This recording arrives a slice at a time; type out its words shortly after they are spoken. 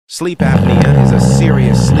Sleep apnea is a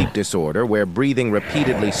serious sleep disorder where breathing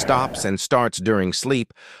repeatedly stops and starts during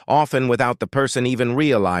sleep, often without the person even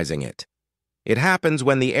realizing it. It happens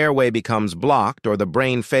when the airway becomes blocked or the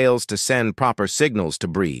brain fails to send proper signals to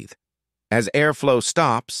breathe. As airflow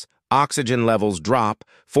stops, oxygen levels drop,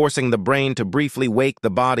 forcing the brain to briefly wake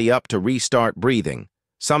the body up to restart breathing,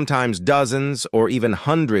 sometimes dozens or even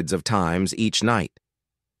hundreds of times each night.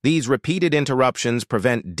 These repeated interruptions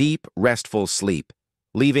prevent deep, restful sleep,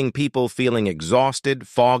 leaving people feeling exhausted,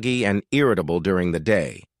 foggy, and irritable during the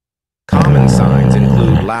day. Common signs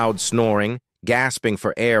include loud snoring, gasping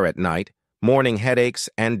for air at night, morning headaches,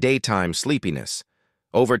 and daytime sleepiness.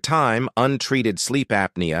 Over time, untreated sleep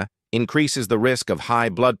apnea increases the risk of high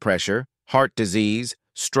blood pressure, heart disease,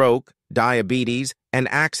 stroke, diabetes, and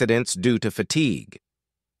accidents due to fatigue.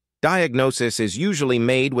 Diagnosis is usually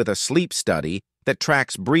made with a sleep study that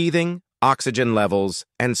tracks breathing, oxygen levels,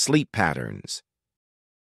 and sleep patterns.